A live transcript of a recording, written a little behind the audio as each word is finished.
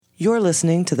You're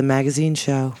listening to The Magazine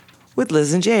Show with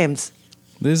Liz and James.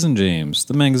 Liz and James,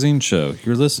 The Magazine Show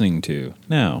you're listening to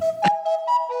now.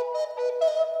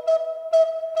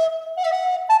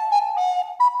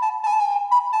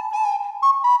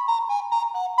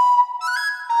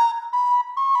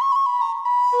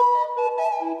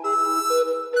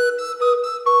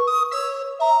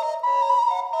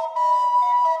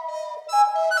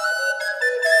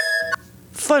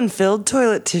 Fun-filled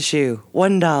toilet tissue,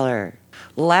 $1.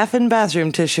 Laughin'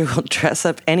 bathroom tissue will dress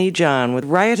up any John with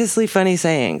riotously funny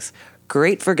sayings.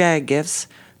 Great for gag gifts.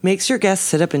 Makes your guests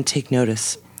sit up and take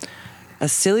notice. A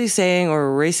silly saying or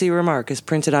a racy remark is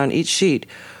printed on each sheet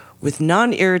with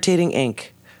non-irritating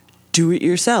ink. Do it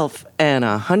yourself and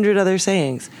 100 other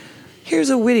sayings. Here's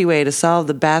a witty way to solve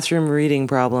the bathroom reading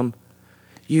problem.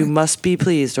 You must be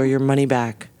pleased or your money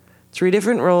back. 3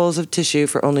 different rolls of tissue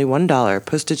for only $1,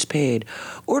 postage paid.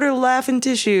 Order Laughin'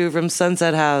 Tissue from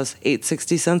Sunset House,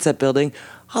 860 Sunset Building,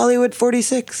 Hollywood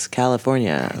 46,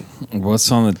 California.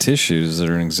 What's on the tissues? Is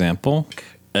there an example?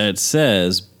 It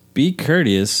says, be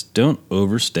courteous, don't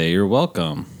overstay your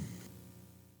welcome.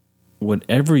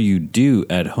 Whatever you do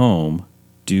at home,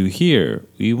 do here.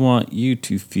 We want you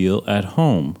to feel at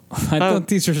home. I thought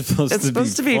these are supposed to be funny. It's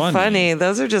supposed to be funny.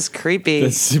 Those are just creepy.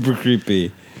 That's super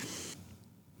creepy.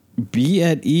 Be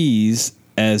at ease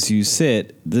as you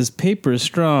sit. This paper is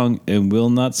strong and will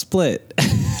not split.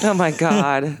 Oh my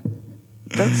God.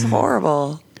 That's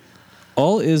horrible.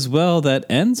 All is well that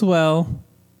ends well.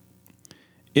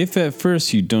 If at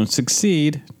first you don't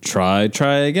succeed, try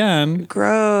again.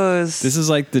 Gross. This is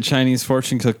like the Chinese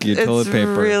fortune cookie of toilet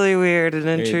paper. It's really weird and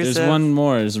intrusive. There's one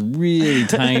more. It's really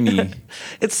tiny.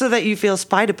 It's so that you feel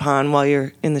spied upon while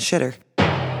you're in the shitter.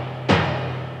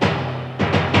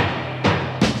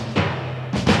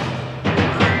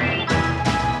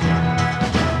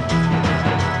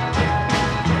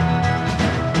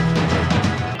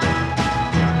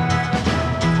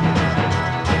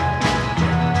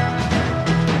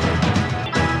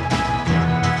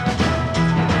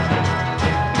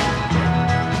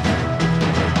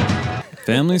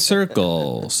 Family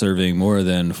Circle, serving more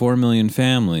than 4 million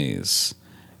families.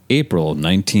 April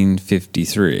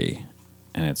 1953.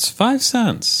 And it's 5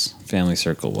 cents, Family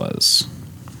Circle was.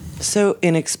 So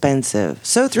inexpensive.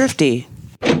 So thrifty.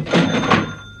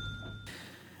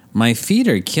 My feet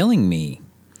are killing me.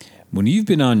 When you've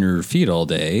been on your feet all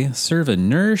day, serve a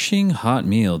nourishing hot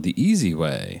meal the easy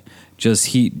way. Just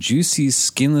heat juicy,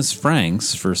 skinless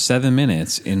franks for 7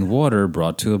 minutes in water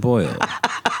brought to a boil.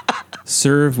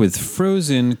 Serve with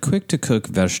frozen, quick-to-cook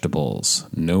vegetables.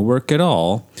 No work at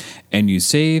all. And you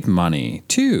save money,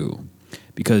 too.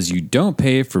 Because you don't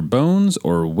pay for bones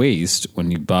or waste when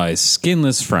you buy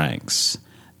skinless franks.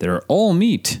 They're all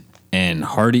meat and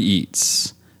hearty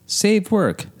eats. Save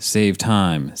work, save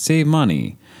time, save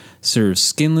money. Serve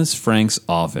skinless franks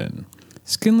often.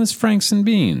 Skinless franks and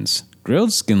beans.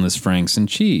 Grilled skinless franks and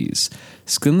cheese.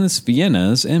 Skinless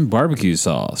Viennas and barbecue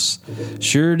sauce.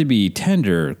 Sure to be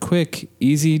tender, quick,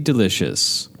 easy,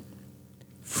 delicious.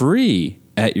 Free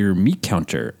at your meat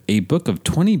counter, a book of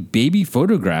 20 baby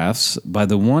photographs by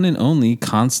the one and only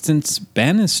Constance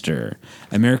Bannister,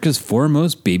 America's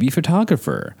foremost baby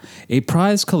photographer. A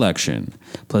prize collection,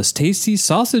 plus tasty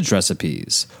sausage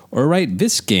recipes. Or write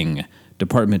Visking,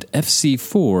 Department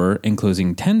FC4,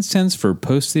 enclosing 10 cents for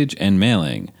postage and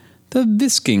mailing. The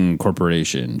Visking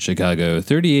Corporation, Chicago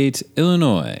 38,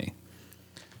 Illinois.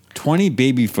 20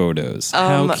 baby photos.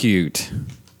 How cute.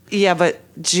 Yeah, but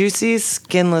juicy,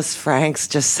 skinless franks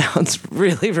just sounds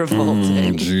really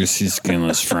revolting. Juicy,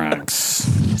 skinless franks.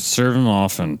 Serve them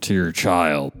often to your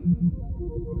child.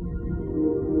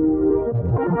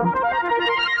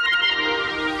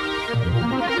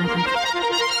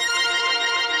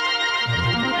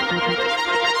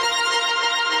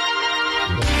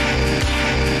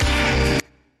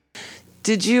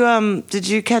 Did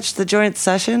you catch the joint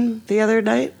session the other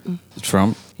night?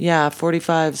 Trump? Yeah,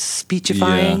 45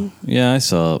 speechifying. Yeah, I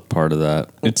saw part of that.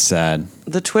 It's sad.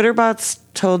 The Twitter bots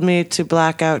told me to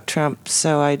black out Trump,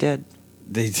 so I did.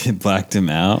 They did blacked him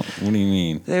out? What do you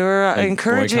mean? They were Like,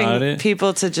 encouraging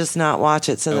people to just not watch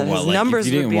it so that his numbers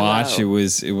would be low. If you didn't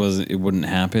watch, it wouldn't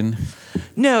happen?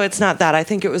 No, it's not that. I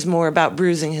think it was more about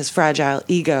bruising his fragile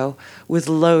ego with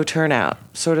low turnout,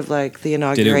 sort of like the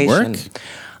inauguration. Did it work?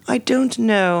 I don't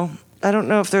know. I don't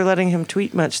know if they're letting him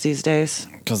tweet much these days.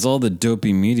 Because all the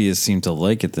dopey media seemed to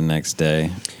like it the next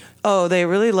day. Oh, they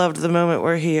really loved the moment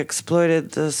where he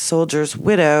exploited the soldier's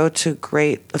widow to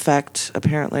great effect,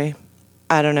 apparently.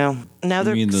 I don't know. Now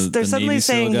they're suddenly Navy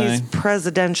saying SEAL guy? he's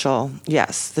presidential.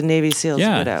 Yes, the Navy SEAL's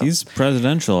widow. Yeah, he's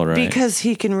presidential, all right. Because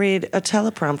he can read a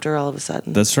teleprompter all of a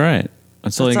sudden. That's right.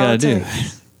 That's all you got to do.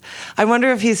 I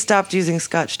wonder if he stopped using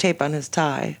Scotch tape on his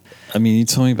tie. I mean, you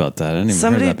told me about that. I didn't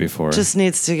even heard that before. Just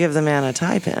needs to give the man a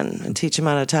tie pin and teach him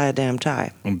how to tie a damn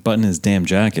tie. Button his damn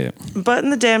jacket.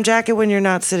 Button the damn jacket when you're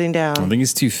not sitting down. I think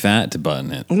he's too fat to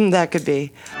button it. That could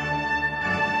be.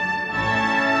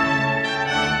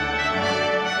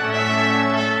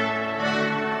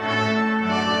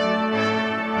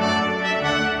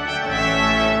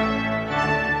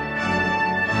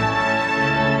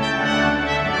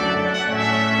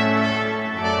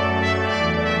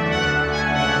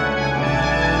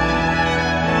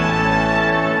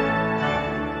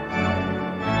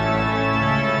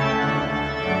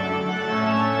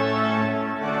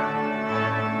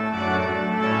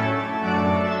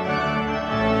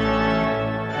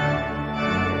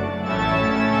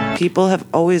 People have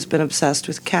always been obsessed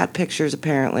with cat pictures,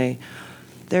 apparently.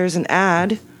 There's an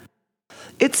ad.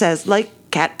 It says, like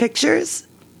cat pictures?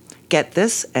 Get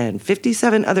this and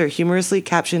 57 other humorously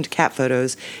captioned cat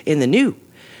photos in the new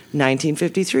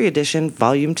 1953 edition,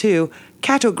 Volume 2,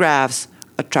 Catographs,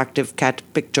 Attractive Cat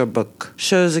Picture Book.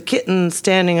 Shows a kitten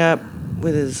standing up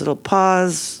with his little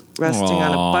paws resting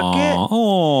on a bucket.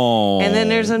 Aww. And then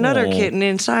there's another kitten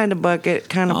inside the bucket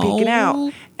kind of peeking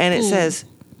out. And it says,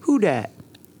 who dat?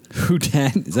 Who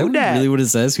dat? Is that really what it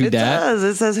says? Who dat? It does.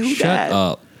 It says who dat. Shut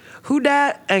up. Who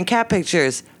dat and cat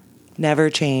pictures never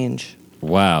change.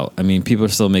 Wow. I mean, people are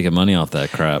still making money off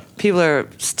that crap. People are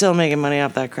still making money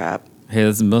off that crap. Hey,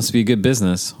 this must be good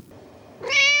business.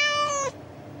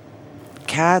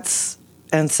 Cats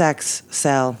and sex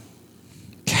sell.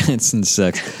 Cats and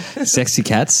sex. Sexy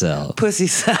cats sell. Pussy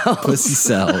sells. Pussy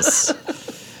sells.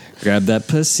 Grab that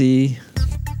pussy.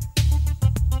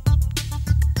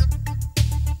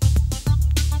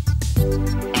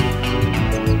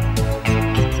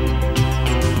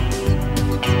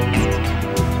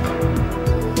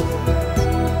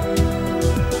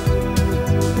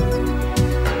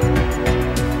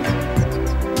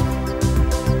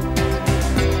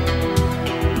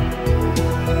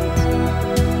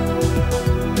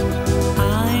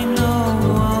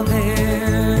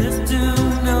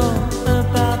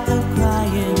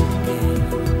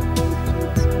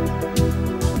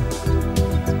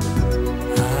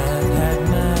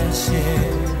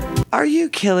 Are you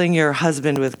killing your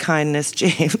husband with kindness,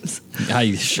 James?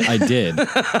 I did.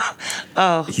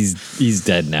 Oh. He's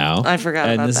dead now. I forgot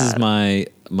about that. And this is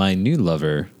my new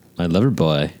lover, my lover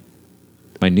boy,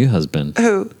 my new husband.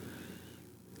 Who?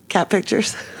 Cat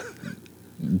pictures?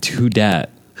 Who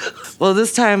dat? Well,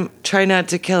 this time, try not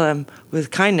to kill him with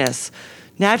kindness.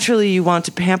 Naturally, you want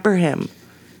to pamper him.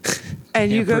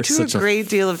 And you go to a great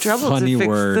deal of trouble to fix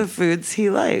the foods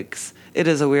he likes. It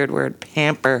is a weird word.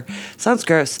 Pamper. Sounds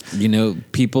gross. You know,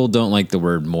 people don't like the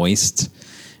word moist.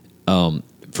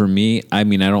 For me, I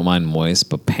mean, I don't mind moist,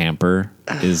 but pamper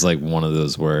is like one of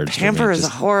those words. Pamper is a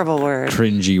horrible word.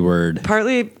 Cringy word.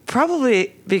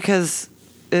 Probably because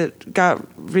it got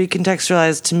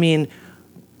recontextualized to mean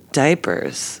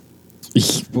diapers.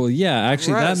 Well, yeah,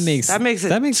 actually, Gross.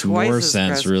 that makes more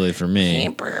sense, really, for me.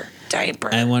 Pamper.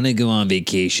 Diaper. I want to go on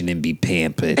vacation and be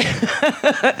pampered.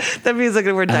 That means like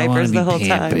wear diapers the whole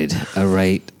pampered. time. All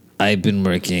right. I've been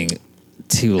working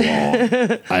too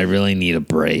long. I really need a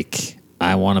break.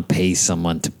 I want to pay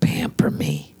someone to pamper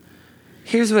me.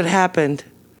 Here's what happened.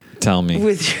 Tell me.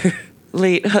 With your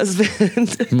late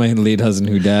husband. My late husband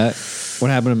who dat?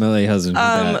 What happened to my late husband who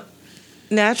dat?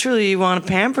 Naturally, you want to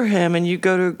pamper him, and you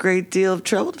go to a great deal of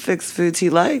trouble to fix foods he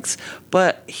likes.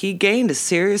 But he gained a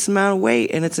serious amount of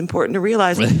weight, and it's important to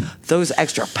realize those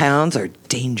extra pounds are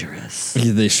dangerous.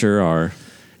 Yeah, they sure are.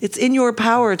 It's in your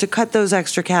power to cut those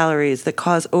extra calories that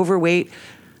cause overweight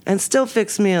and still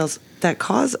fix meals that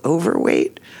cause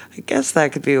overweight. I guess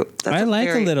that could be. I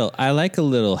like a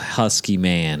little husky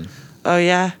man. Oh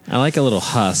yeah, I like a little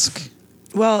husk.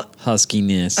 Well,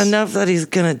 huskiness. Enough that he's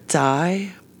gonna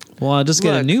die. Well, I'll just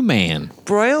get a new man.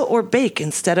 Broil or bake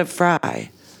instead of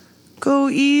fry. Go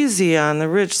easy on the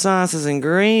rich sauces and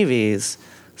gravies.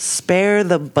 Spare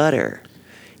the butter.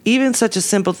 Even such a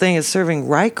simple thing as serving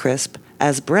rye crisp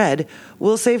as bread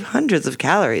will save hundreds of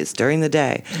calories during the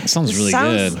day. That sounds really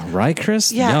good. Rye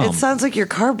crisp? Yeah, Yum. It sounds like your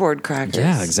cardboard crackers.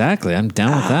 Yeah, exactly. I'm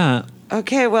down with that.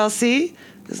 Okay, well, see?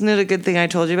 Isn't it a good thing I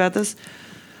told you about this?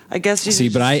 I guess you see,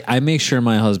 but I make sure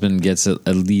my husband gets at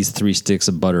least 3 sticks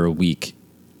of butter a week.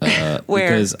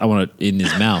 Where? Because I want it in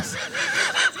his mouth.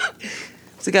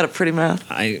 Has he got a pretty mouth?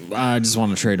 I just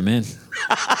want to trade him in.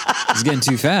 He's getting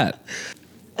too fat.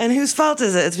 And whose fault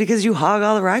is it? It's because you hog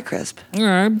all the rye crisp.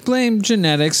 I blame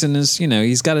genetics and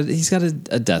he's got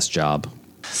a desk job.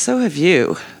 So have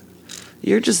you.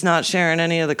 You're just not sharing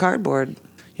any of the cardboard.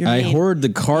 I mean. hoard the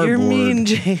cardboard. You're mean,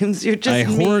 James. You're just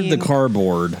mean. I hoard the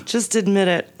cardboard Just admit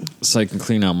it. so I can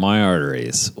clean out my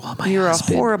arteries. You're a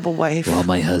horrible wife. While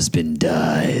my husband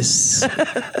dies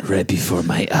right before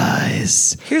my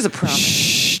eyes. Here's a promise.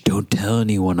 Shh, don't tell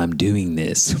anyone I'm doing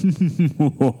this.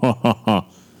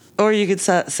 Or you could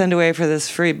send away for this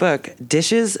free book,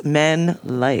 Dishes Men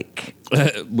Like.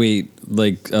 Wait,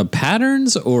 like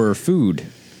patterns or food?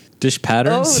 Dish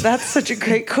patterns? Oh, that's such a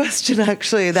great question,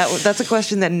 actually. That's a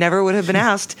question that never would have been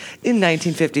asked in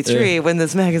 1953 when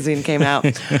this magazine came out.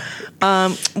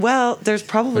 Well, there's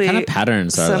probably... What kind of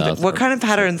patterns are those? What kind of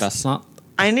patterns? That's not...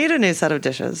 I need a new set of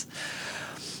dishes.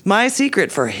 My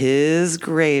secret for his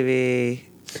gravy.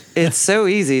 It's so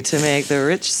easy to make the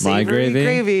rich, savory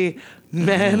gravy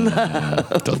men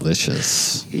love.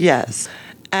 Delicious. Yes.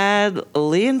 Add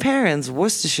Lee and Perrin's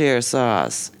Worcestershire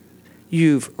sauce.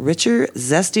 You've richer,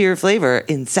 zestier flavor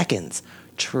in seconds.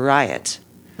 Try it.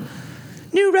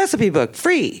 New recipe book,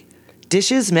 free.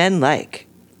 Dishes Men Like.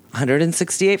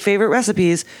 168 favorite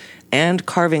recipes and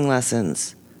carving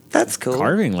lessons. That's cool.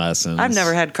 Carving lessons? I've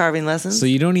never had carving lessons. So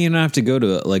you don't even have to go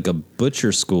to like a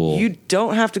butcher school. You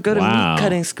don't have to go to meat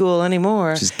cutting school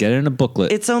anymore. Just get in a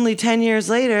booklet. It's only 10 years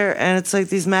later, and it's like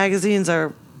these magazines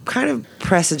are kind of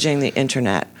presaging the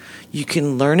internet. You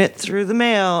can learn it through the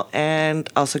mail and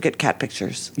also get cat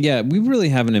pictures. Yeah, we really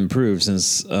haven't improved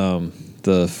since the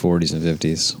 40s and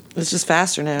 50s. It's just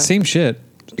faster now. Same shit.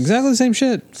 Exactly the same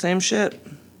shit. Same shit.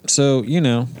 So,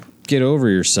 get over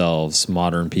yourselves,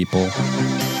 modern people.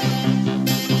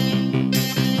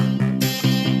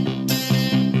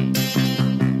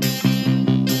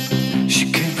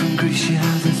 She came from Greece, she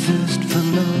had a thirst for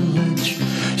knowledge.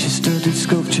 She studied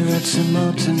sculpture at St.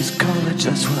 Martin's College.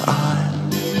 That's where I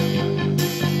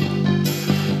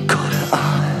caught her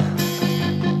eye.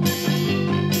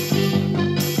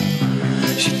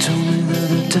 She told me that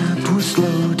her dad was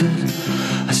loaded.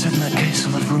 I said, in that case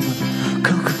I'll have room with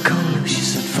Coca-Cola. She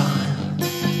said, fine.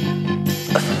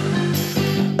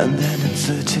 And then in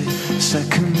 30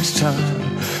 seconds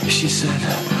time, she said,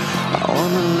 I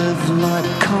wanna live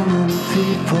like common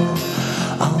people.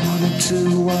 I wanna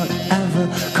do whatever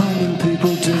common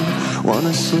people do.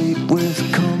 Wanna sleep with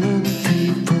common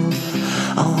people.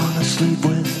 I wanna sleep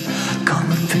with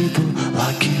common people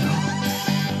like you.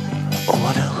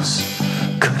 What else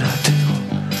could I do?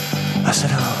 I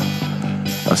said,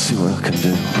 I'll see what I can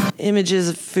do. Images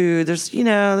of food. There's a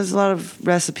lot of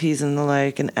recipes and the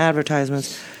like and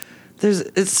advertisements.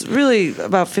 It's really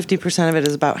about 50% of it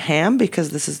is about ham because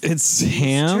this is It's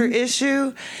ham? Easter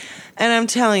issue. And I'm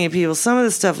telling you, people, some of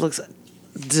this stuff looks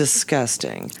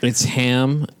disgusting. It's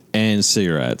ham and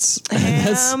cigarettes.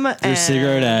 Ham There's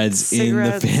cigarette ads in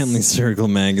the Family Circle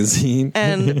magazine.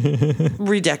 And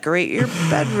redecorate your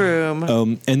bedroom.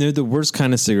 And they're the worst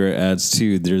kind of cigarette ads,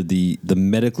 too. They're the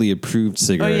medically approved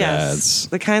cigarette yes. ads.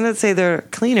 The kind that say they're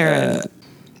cleaner.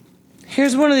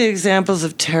 Here's one of the examples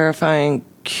of terrifying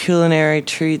culinary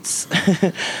treats.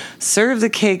 Serve the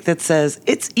cake that says,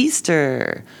 it's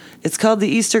Easter. It's called the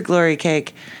Easter Glory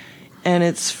Cake, and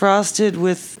it's frosted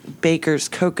with baker's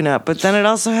coconut, but then it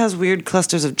also has weird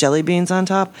clusters of jelly beans on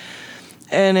top,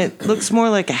 and it looks more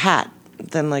like a hat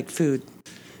than like food.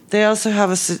 They also have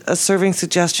a serving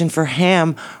suggestion for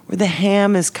ham, where the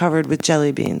ham is covered with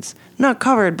jelly beans. Not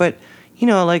covered, but,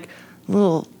 like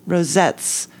little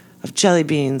rosettes of jelly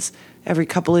beans every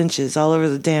couple inches all over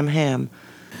the damn ham.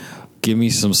 Give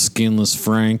me some skinless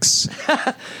Franks.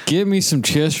 Give me some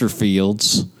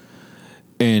Chesterfields.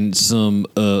 And some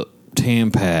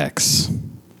Tampax.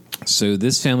 So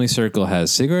this Family Circle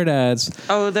has cigarette ads.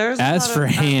 Oh, there's ads for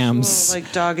hams,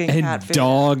 like dog and cat food.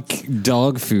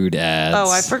 dog food ads. Oh,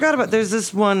 I forgot about. There's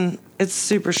this one. It's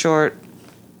super short.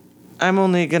 I'm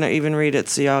only gonna even read it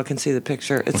so y'all can see the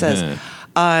picture. It says,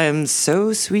 "I'm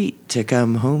so sweet to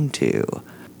come home to,"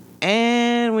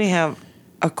 and we have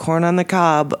a corn on the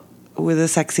cob with a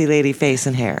sexy lady face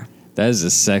and hair. That is the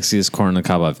sexiest corn on the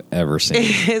cob I've ever seen.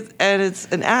 And it's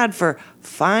an ad for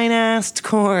fine-assed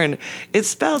corn. It's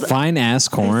spelled... Fine-ass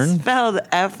corn? It's spelled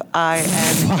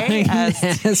F-I-N-A-S-T.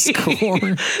 Fine-ass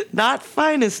corn? Not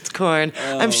finest corn.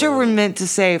 Oh. I'm sure we're meant to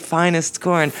say finest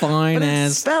corn.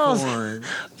 Fine-ass corn.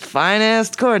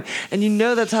 Fine-assed corn. And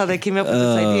that's how they came up with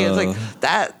this idea. It's like,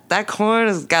 that corn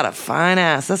has got a fine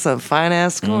ass. That's a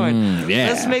fine-ass corn. Yeah.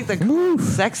 Let's make the corn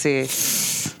sexy.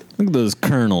 Look at those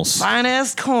kernels.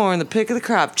 Fine-ass corn, the pick of the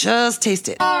crop. Just taste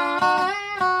it.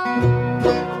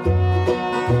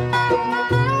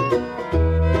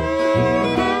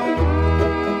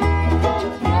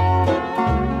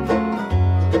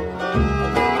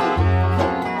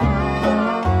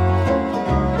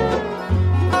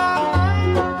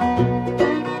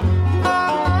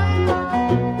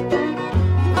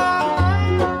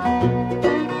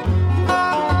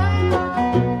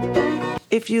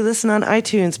 If you listen on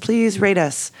iTunes, please rate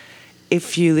us.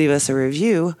 If you leave us a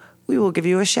review, we will give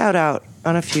you a shout out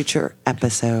on a future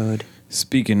episode.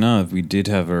 Speaking of, we did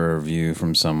have a review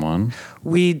from someone.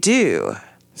 We do.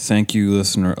 Thank you,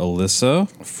 listener Alyssa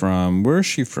from, where is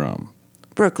she from?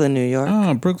 Brooklyn, New York.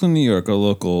 Oh, Brooklyn, New York, a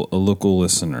local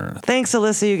listener. Thanks,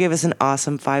 Alyssa. You gave us an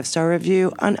awesome 5-star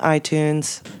review on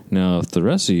iTunes. Now, if the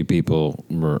rest of you people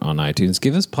were on iTunes,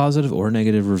 give us positive or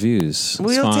negative reviews.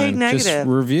 We'll take negative. Just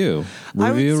review.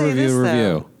 I would say this,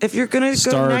 though. If you're going to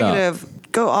go negative,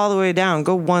 go all the way down.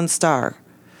 Go 1 star.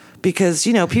 Because,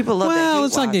 you know, people love that. Well,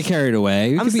 let's not get carried away.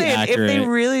 You I'm can be saying, accurate. if they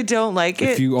really don't like it,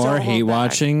 if you are hate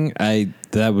watching,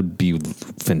 that would be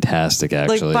fantastic,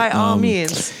 actually. Like, by all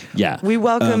means. Yeah. We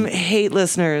welcome hate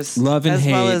listeners. Love and as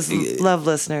hate. Well as love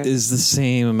listeners. Is the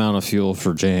same amount of fuel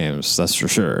for James, that's for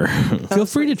sure. Feel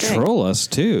free to troll us,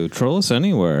 too. Troll us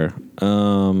anywhere.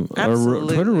 Our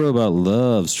Twitter robot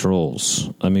loves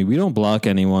trolls. I mean, we don't block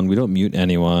anyone. We don't mute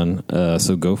anyone.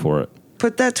 So go for it.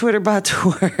 Put that Twitter bot to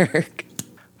work.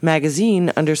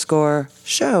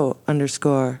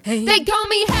 Magazine_show_. Hey. They call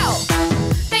me Hell.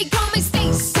 They call me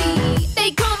Stacy.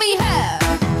 They call me Her.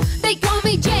 They call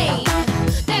me Jane.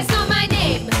 That's not my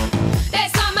name.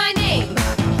 That's not my name.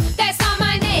 That's not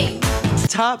my name.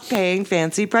 Top paying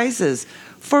fancy prices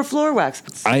for floor wax.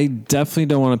 I definitely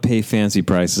don't want to pay fancy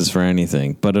prices for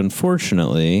anything, but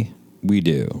unfortunately, we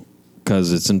do.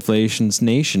 Because it's inflation's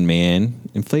nation, man.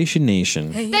 Inflation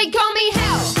nation. Hey. They call me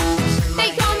Hell.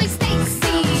 They call me Stacy.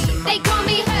 They call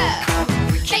me Her.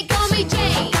 They call me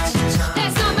Jane.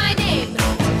 That's not my name.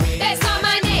 That's not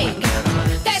my name.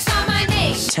 That's not my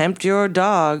name. Tempt your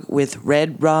dog with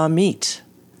red raw meat.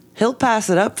 He'll pass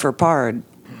it up for pard.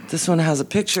 This one has a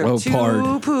picture of 2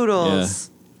 pard.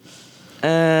 poodles. Yeah.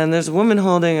 And there's a woman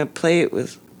holding a plate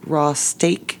with raw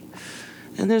steak.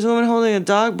 And there's a woman holding a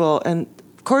dog bowl. And,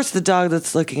 of course, the dog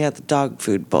that's looking at the dog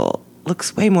food bowl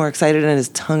looks way more excited and his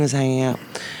tongue is hanging out.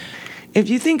 If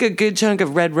you think a good chunk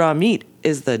of red raw meat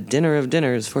is the dinner of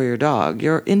dinners for your dog,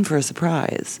 you're in for a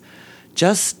surprise.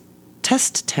 Just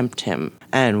test tempt him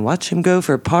and watch him go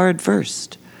for pard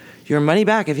first. Your money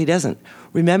back if he doesn't.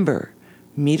 Remember,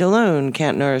 meat alone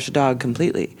can't nourish a dog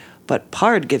completely, but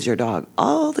pard gives your dog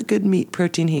all the good meat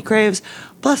protein he craves,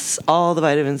 plus all the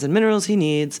vitamins and minerals he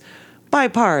needs. Buy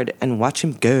pard and watch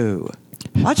him go.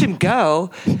 Watch him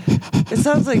go? It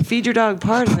sounds like feed your dog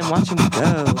pard and then watch him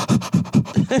go.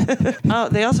 Oh,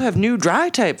 they also have new dry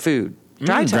type food.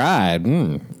 Dry type.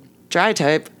 Dry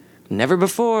type. Never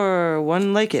before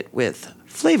one like it with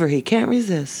flavor he can't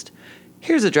resist.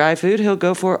 Here's a dry food he'll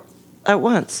go for at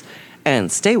once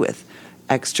and stay with.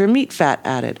 Extra meat fat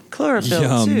added.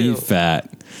 Chlorophyll too. Meat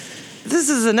fat. This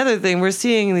is another thing. We're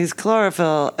seeing these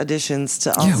chlorophyll additions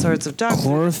to all sorts of dog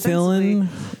Chlorophyllin?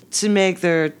 to make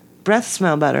their breath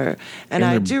smell better. And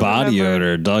I do body remember,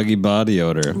 odor, doggy body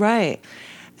odor. Right.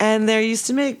 And they used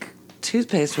to make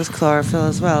toothpaste with chlorophyll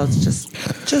as well. It's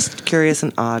just curious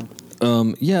and odd.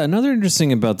 Yeah, another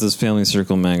interesting about this Family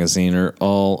Circle magazine are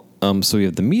all, so we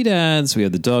have the meat ads, we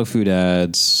have the dog food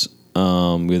ads, we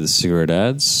have the cigarette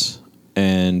ads,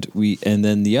 and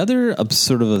then the other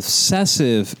sort of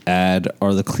obsessive ad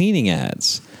are the cleaning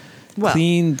ads. Well,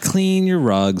 clean your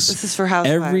rugs. This is for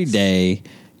housewives. Every day,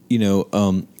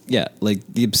 yeah, like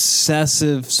the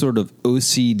obsessive sort of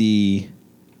OCD,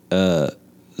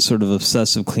 sort of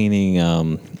obsessive cleaning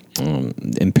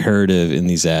imperative in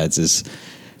these ads is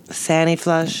Sandy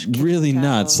flush. really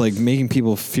nuts, like making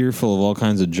people fearful of all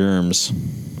kinds of germs.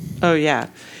 Oh yeah,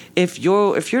 if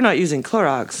you're not using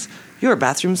Clorox, your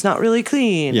bathroom's not really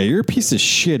clean. Yeah, you're a piece of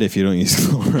shit if you don't use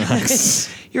Clorox.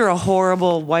 You're a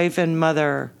horrible wife and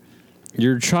mother.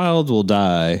 Your child will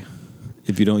die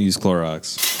if you don't use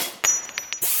Clorox.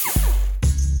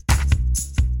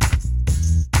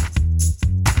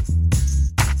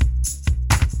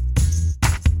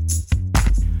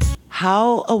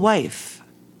 How a wife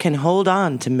can hold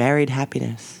on to married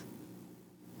happiness.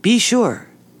 Be sure,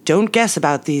 don't guess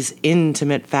about these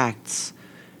intimate facts.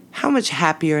 How much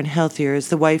happier and healthier is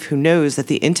the wife who knows that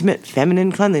the intimate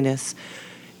feminine cleanliness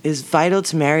is vital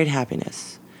to married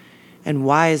happiness? And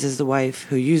wise is the wife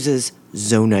who uses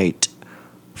Zonite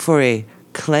for a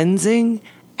cleansing,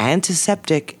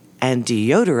 antiseptic, and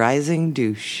deodorizing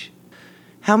douche.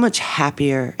 How much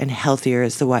happier and healthier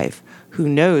is the wife who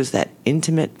knows that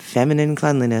intimate feminine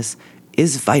cleanliness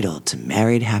is vital to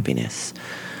married happiness?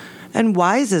 And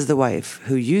wise is the wife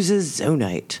who uses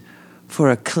Zonite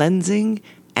for a cleansing,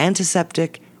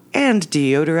 antiseptic, and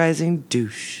deodorizing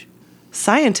douche.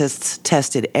 Scientists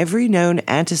tested every known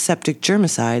antiseptic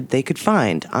germicide they could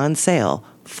find on sale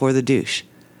for the douche.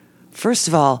 First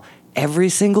of all, every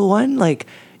single one, like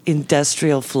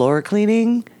industrial floor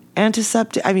cleaning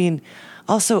antiseptic. I mean,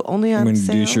 also only on When you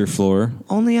sale. douche your floor.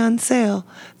 Only on sale.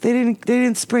 They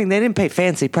didn't spring. They didn't pay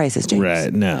fancy prices, James.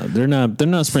 Right. No, they're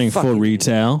not spraying full Fucking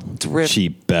retail.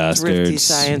 Cheap bastards. Thrifty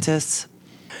scientists.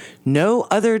 No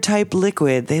other type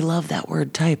liquid. They love that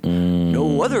word type.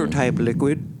 No other type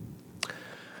liquid.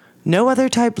 No other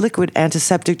type liquid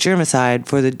antiseptic germicide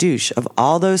for the douche of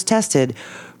all those tested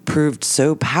proved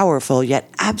so powerful yet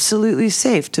absolutely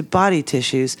safe to body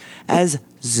tissues as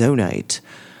Zonite.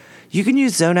 You can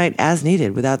use Zonite as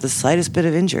needed without the slightest bit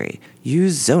of injury.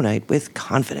 Use Zonite with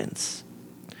confidence.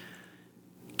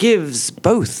 Gives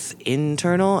both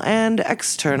internal and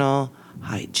external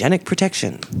hygienic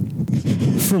protection.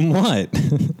 From what?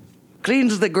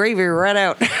 Cleans the gravy right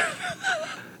out.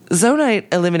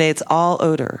 Zonite eliminates all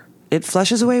odor. It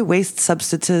flushes away waste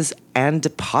substances and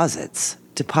deposits.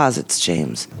 Deposits,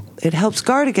 James. It helps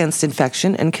guard against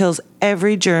infection and kills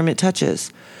every germ it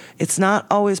touches. It's not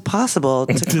always possible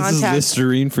to This is contact...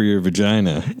 Listerine for your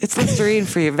vagina. It's Listerine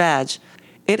for your vag.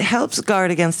 It helps guard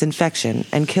against infection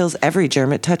and kills every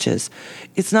germ it touches.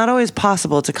 It's not always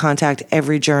possible to contact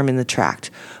every germ in the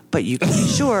tract, but you can be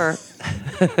sure.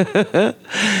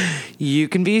 You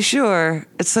can be sure.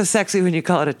 It's so sexy when you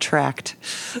call it a tract.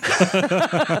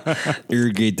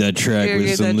 Irrigate that track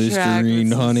with some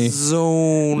Listerine, honey.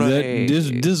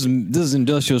 Zonite. This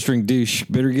industrial strength douche.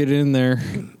 Better get in there.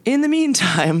 In the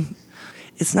meantime,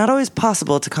 it's not always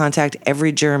possible to contact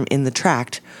every germ in the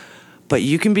tract, but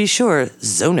you can be sure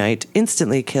Zonite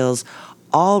instantly kills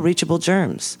all reachable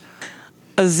germs.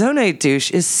 A Zonite douche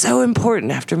is so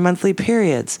important after monthly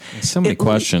periods. So many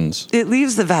questions. It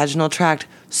leaves the vaginal tract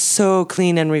so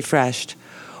clean and refreshed.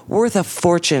 Worth a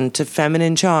fortune to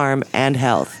feminine charm and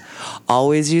health.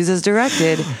 Always use as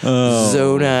directed.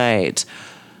 Zonite.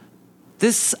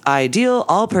 This ideal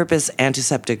all-purpose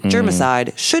antiseptic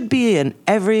germicide should be in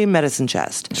every medicine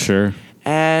chest. Sure.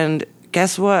 And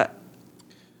guess what?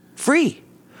 Free.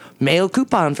 Mail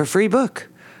coupon for free book.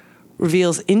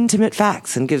 Reveals intimate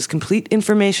facts and gives complete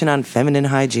information on feminine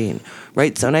hygiene.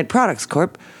 Right, Zonite Products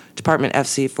Corp. Department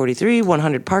FC 43,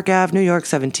 100 Park Ave, New York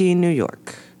 17, New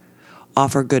York.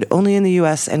 Offer good only in the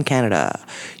U.S. and Canada.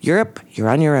 Europe, you're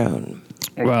on your own.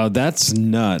 Wow, that's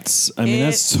nuts. I mean,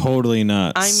 that's totally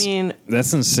nuts. I mean,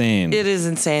 that's insane. It is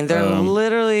insane. They're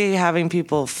literally having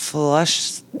people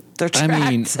flush their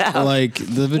tracts out. like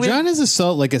the vagina is a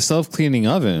self-cleaning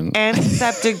oven.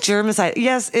 Antiseptic germicide.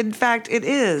 Yes, in fact, it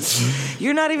is.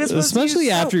 You're not even supposed Especially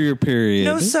to use after soap. your period.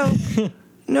 No soap.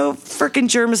 No freaking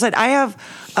germicide. I have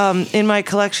in my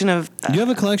collection of... you have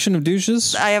a collection of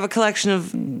douches? I have a collection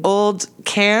of old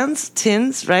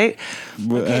tins, right?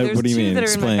 Okay, there's what do you two mean? that are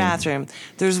Explain. in my bathroom.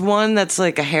 There's one that's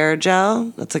like a hair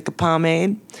gel. That's like a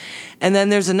pomade. And then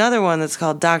there's another one that's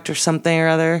called Dr. Something or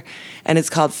other, and it's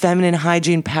called Feminine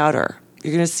Hygiene Powder.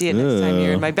 You're going to see it next time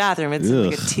you're in my bathroom. It's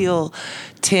like a teal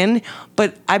tin.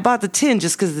 But I bought the tin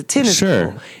just because the tin is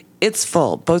full. It's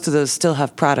full. Both of those still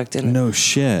have product in it. No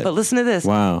shit. But listen to this.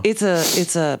 Wow. It's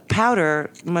a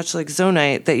powder, much like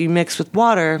Zonite, that you mix with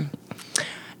water,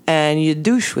 and you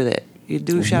douche with it. You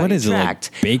douche out What your is it, like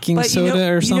tract. baking But soda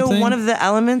or You know something? one of the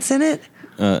elements in it?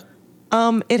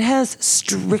 It has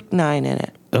strychnine in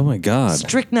it. Oh my god.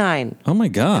 Strychnine. Oh my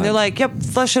god. And they're like, yep,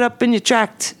 flush it up in your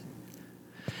tract.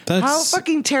 That's, How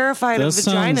fucking terrified of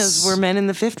vaginas were men in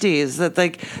the 50s that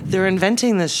like they're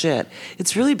inventing this shit.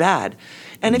 It's really bad.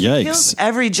 And if it kills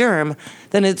every germ,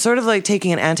 then it's sort of like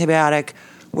taking an antibiotic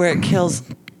where it kills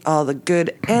all the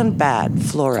good and bad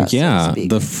flora. Yeah, so to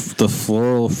speak. the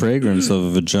floral fragrance of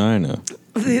a vagina.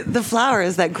 The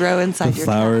flowers that grow inside your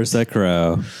flowers that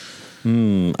grow.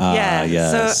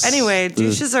 Yes. So anyway,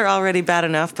 douches are already bad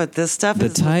enough, but this stuff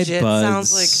is legit.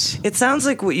 It sounds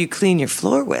like what you clean your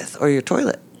floor with or your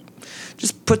toilet.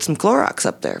 Just put some Clorox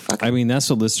up there. Fuck it. I mean, that's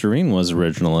what Listerine was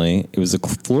originally. It was a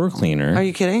floor cleaner. Are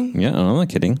you kidding? Yeah, I'm not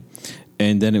kidding.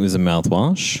 And then it was a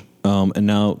mouthwash. And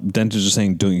now dentists are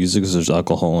saying don't use it because there's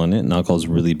alcohol in it, and alcohol is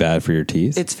really bad for your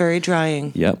teeth. It's very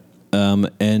drying. Yep.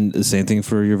 And the same thing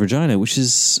for your vagina, which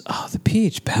is the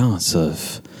pH balance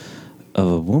of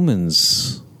a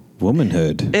woman's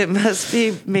womanhood. It must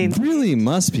be maintained. Really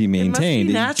must be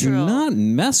maintained. It must be natural. Do not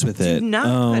mess with it. Do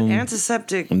not put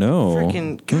antiseptic. No.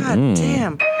 Freaking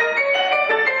goddamn.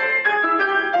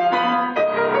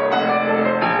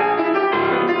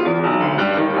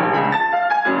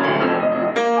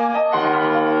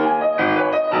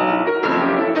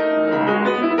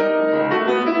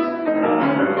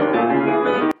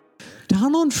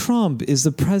 Donald Trump is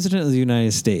the president of the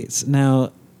United States.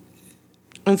 Now,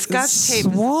 and Scotch tape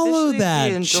swallow is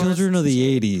that, children of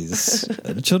the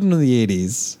 80s. Children of the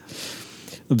 80s.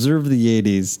 observe the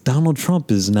 80s. Donald Trump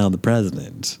is now the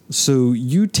president. So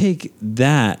you take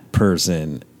that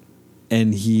person,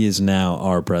 and he is now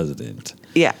our president.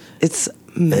 Yeah, it's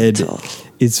mental.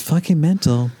 It's fucking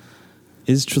mental.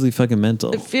 It's truly fucking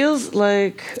mental. It feels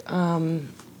like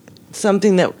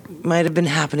something that might have been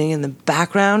happening in the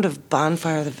background of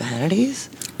Bonfire of the Vanities.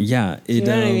 Yeah, You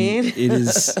know what I mean? It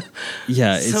is.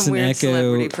 Yeah, it's Some an weird echo.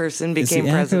 celebrity person became it's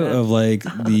an president. echo of like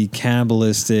the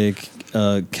cannibalistic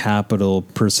capital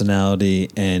personality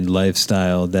and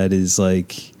lifestyle that is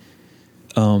like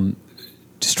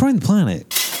destroying the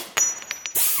planet.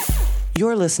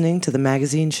 You're listening to The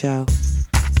Magazine Show.